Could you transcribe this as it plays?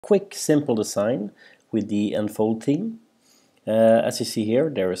quick, simple design with the Enfold theme. As you see here,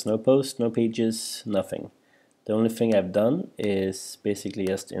 there is no post, no pages, nothing. The only thing I've done is basically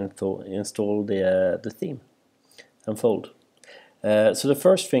just install the theme, Enfold. So the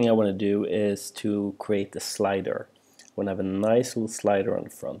first thing I want to do is to create a slider. I want to have a nice little slider on the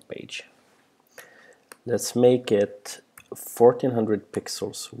front page. Let's make it 1400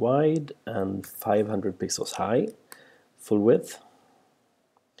 pixels wide and 500 pixels high, full width.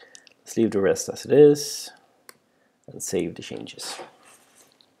 Let's leave the rest as it is and save the changes.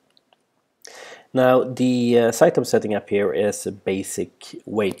 Now the site I'm setting up here is a basic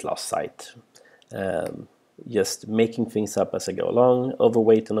weight loss site. Just making things up as I go along,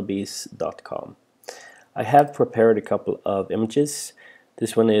 overweightandobese.com. I have prepared a couple of images.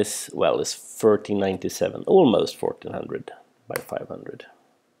 This one is, well, it's 1397, almost 1400 by 500.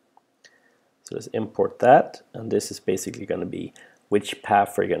 So let's import that, and this is basically going to be which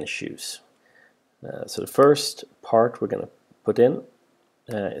path we're going to choose. So the first part we're going to put in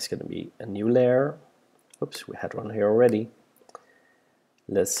is going to be a new layer. Oops, we had one here already.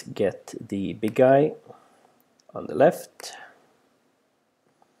 Let's get the big guy on the left.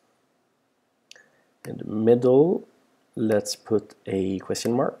 In the middle, let's put a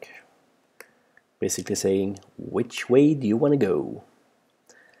question mark, basically saying which way do you want to go.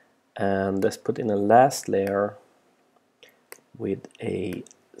 And let's put in a last layer with a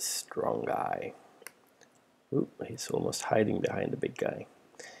strong guy. Ooh, he's almost hiding behind the big guy.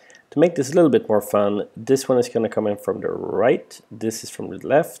 To make this a little bit more fun, this one is going to come in from the right, this is from the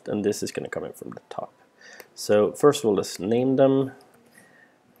left, and this is going to come in from the top. So first of all, let's name them.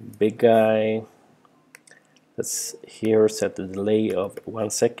 Big guy. Let's here set the delay of 1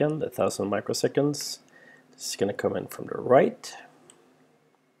 second, 1000 microseconds. This is going to come in from the right.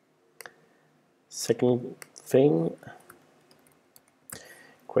 Second thing,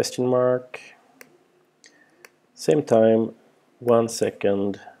 question mark. Same time, 1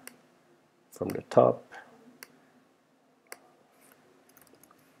 second from the top.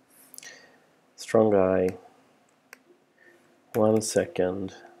 Strong guy, 1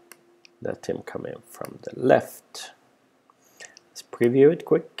 second. Let him come in from the left. Let's preview it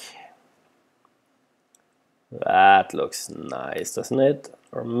quick. That looks nice, doesn't it?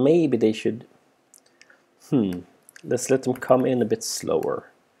 Or maybe they should... Let's let them come in a bit slower.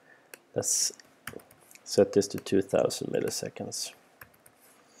 Let's set this to 2000 milliseconds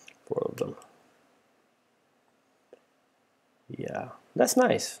for all of them. Yeah, that's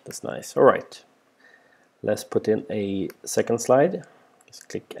nice. That's nice. All right. Let's put in a second slide. Just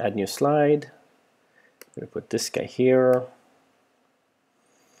click Add New Slide. I'm going to put this guy here.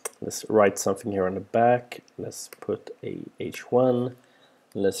 Let's write something here on the back. Let's put a H1.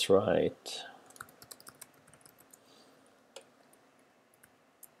 Let's write...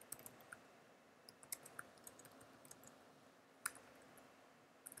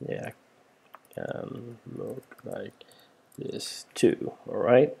 Yeah, can look like this too. All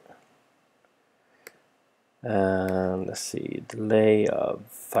right. And let's see, delay of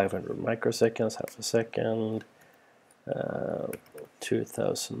 500 microseconds, half a second,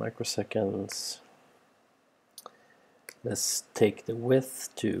 2000 microseconds. Let's take the width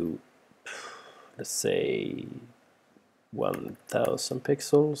to, let's say, 1000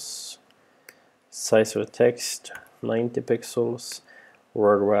 pixels. Size of the text, 90 pixels.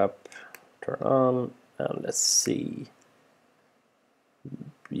 Word wrap, turn on, and let's see.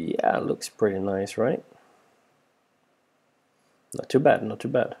 Yeah, looks pretty nice, right? Not too bad, not too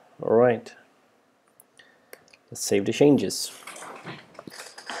bad. All right. Let's save the changes.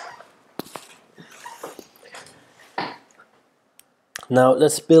 Now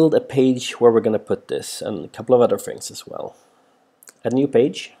let's build a page where we're going to put this and a couple of other things as well. Add a new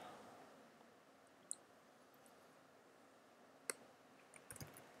page.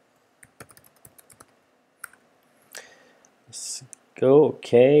 Let's go.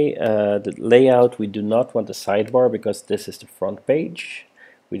 Okay. The layout, we do not want the sidebar because this is the front page.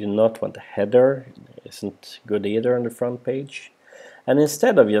 We do not want the header. It isn't good either on the front page. And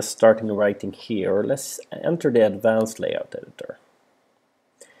instead of just starting writing here, let's enter the advanced layout editor.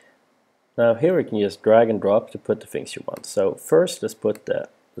 Now here we can just drag and drop to put the things you want. So first let's put the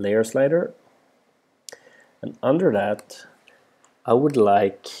layer slider, and under that I would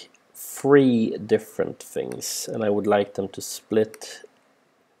like 3 different things, and I would like them to split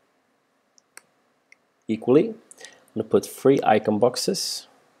equally. I'm going to put 3 icon boxes.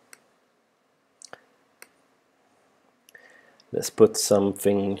 Let's put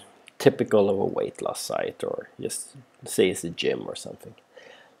something typical of a weight loss site, or just say it's a gym or something.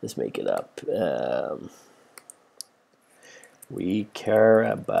 Let's make it up. We care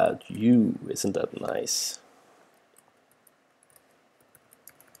about you. Isn't that nice?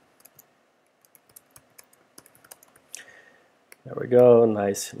 There we go,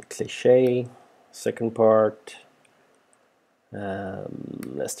 nice and cliche. Second part,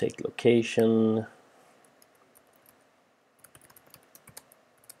 let's take location.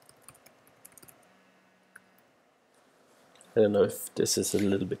 I don't know if this is a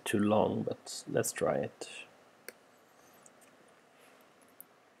little bit too long, but let's try it.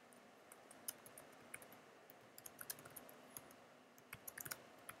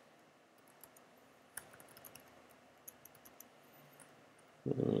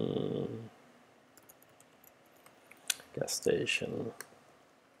 Gas station.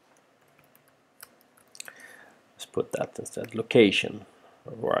 Let's put that instead. Location.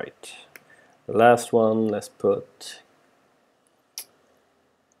 Right. The last one, let's put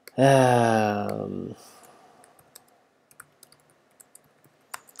our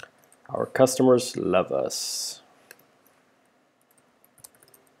customers love us.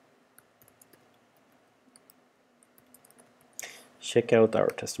 Check out our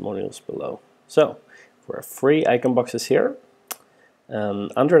testimonials below. So, we have 3 icon boxes here.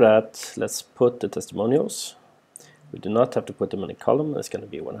 Under that, let's put the testimonials. We do not have to put them in a column. It's going to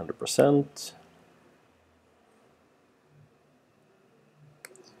be 100%.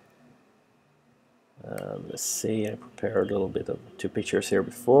 Let's see, I prepared a little bit of 2 pictures here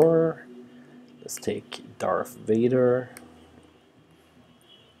before. Let's take Darth Vader.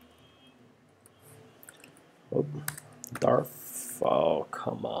 Oh, Darth. Oh,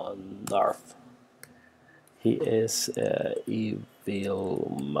 come on, Darth. He is an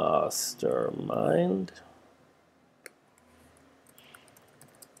evil mastermind.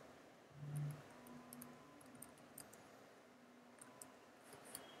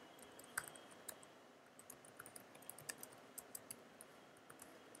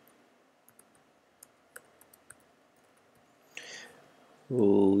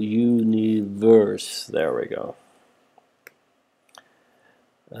 Universe. There we go.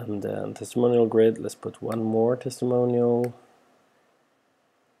 And then testimonial grid. Let's put 1 more testimonial.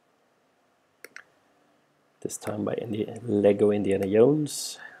 This time by Lego Indiana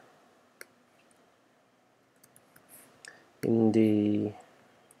Jones. Indie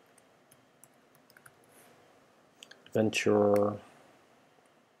Adventure.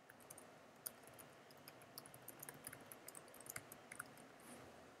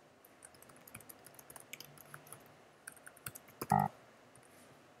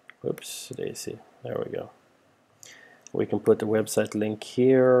 Oops, daisy. There we go. We can put the website link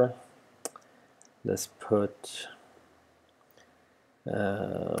here. Let's put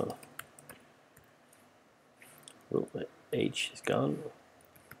oh, my H is gone.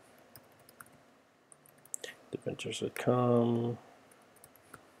 Adventures.com.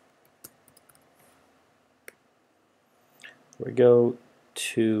 We go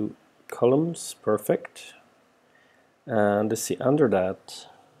to columns, perfect. And let's see, under that,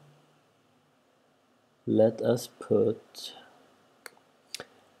 let us put,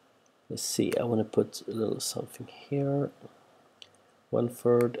 let's see, I want to put a little something here.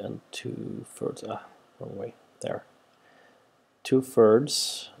 1/3 and 2/3. Ah, wrong way. There.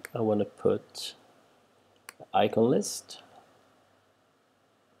 2/3. I want to put icon list.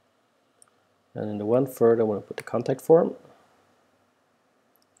 And in the 1/3, I want to put the contact form.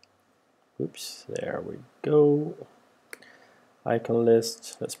 Oops, there we go. Icon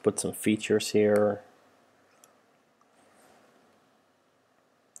list. Let's put some features here.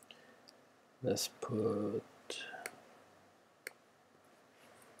 Let's put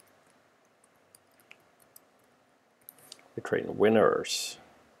we train winners.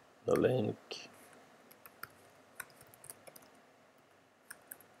 The link.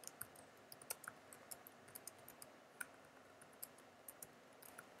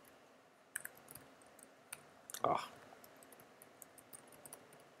 Ah.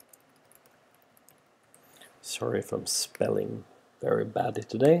 Sorry if I'm spelling very badly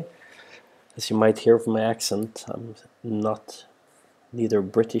today. As you might hear from my accent, I'm neither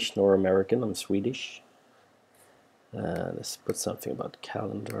British nor American, I'm Swedish. Let's put something about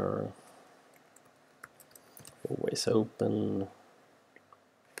calendar. Always open.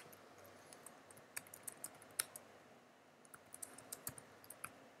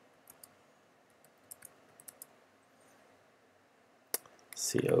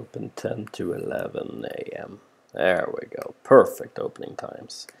 See, open 10 to 11 a.m. There we go. Perfect opening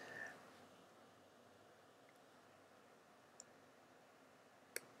times.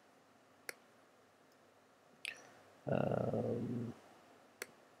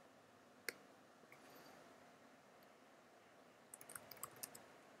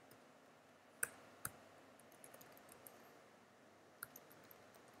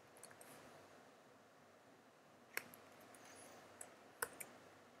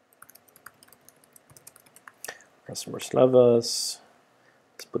 Customers love us.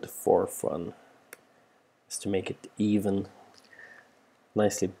 Let's put the fourth one just to make it even,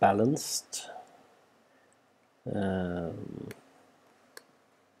 nicely balanced.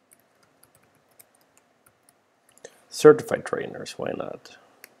 Certified trainers, why not?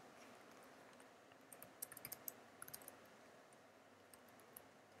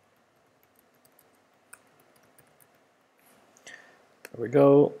 There we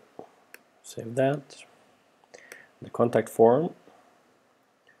go. Save that. The contact form,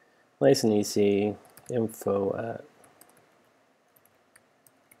 nice and easy. Info at.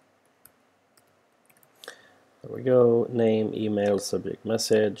 There we go. Name, email, subject,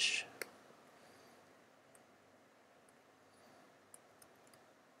 message.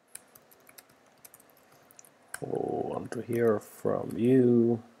 Want to hear from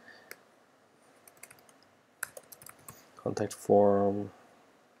you. Contact form.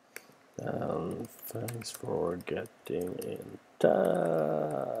 And thanks for getting in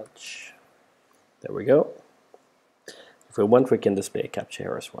touch. There we go. If we want, we can display a captcha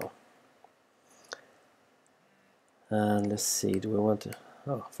here as well. And let's see, do we want to,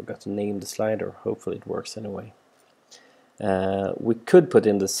 oh, I forgot to name the slider. Hopefully it works anyway. We could put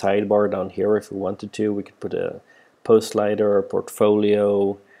in the sidebar down here if we wanted to. We could put a post slider, a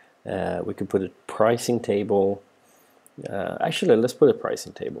portfolio. We could put a pricing table. Actually, let's put a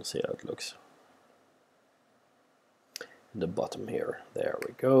pricing table, see how it looks. The bottom here, there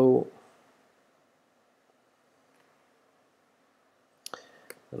we go.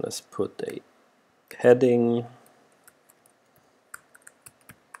 And let's put a heading.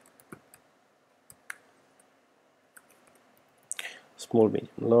 Small, medium,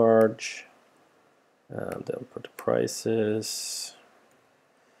 large. And then put the prices.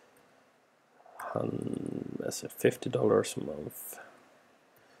 That's $50 a month.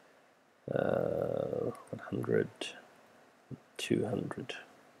 100, 200.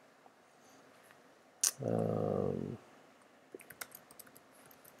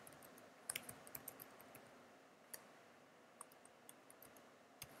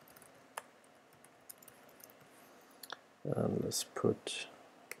 And let's put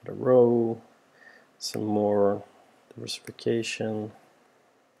the row, some more diversification.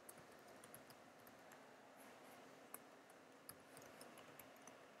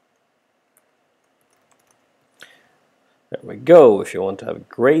 There we go. If you want to have a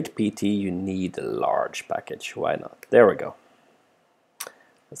great PT, you need a large package. Why not? There we go.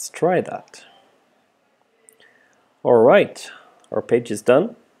 Let's try that. All right, our page is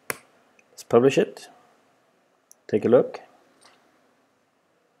done. Let's publish it. Take a look.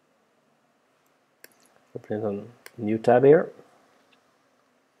 Open it on a new tab here.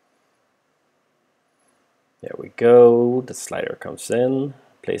 There we go. The slider comes in,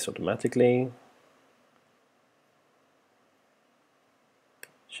 plays automatically.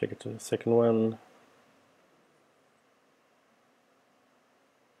 Check it to the second one.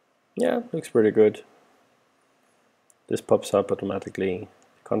 Yeah, looks pretty good. This pops up automatically.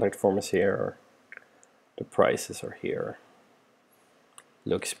 Contact form is here. The prices are here.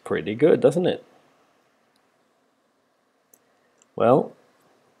 Looks pretty good, doesn't it? Well,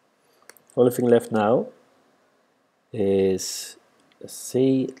 only thing left now is,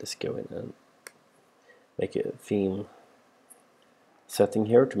 let's go in and make a theme setting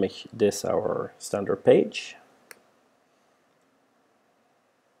here to make this our standard page.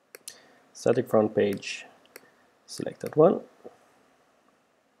 Static front page, select that one.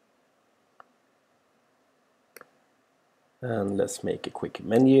 And let's make a quick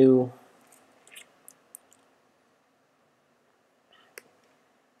menu.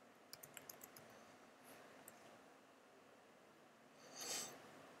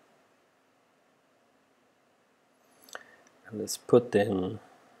 And let's put in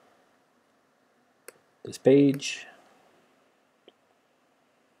this page.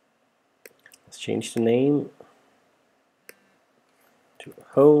 Let's change the name to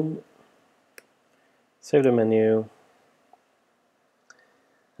home. Save the menu.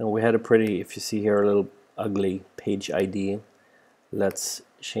 And we had a pretty, if you see here, a little ugly page ID. Let's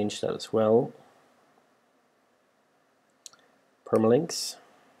change that as well. Permalinks.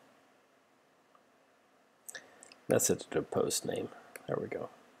 Let's set it to post name. There we go.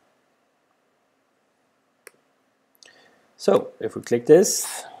 So if we click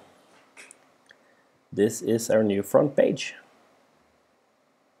this, this is our new front page.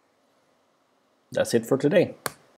 That's it for today.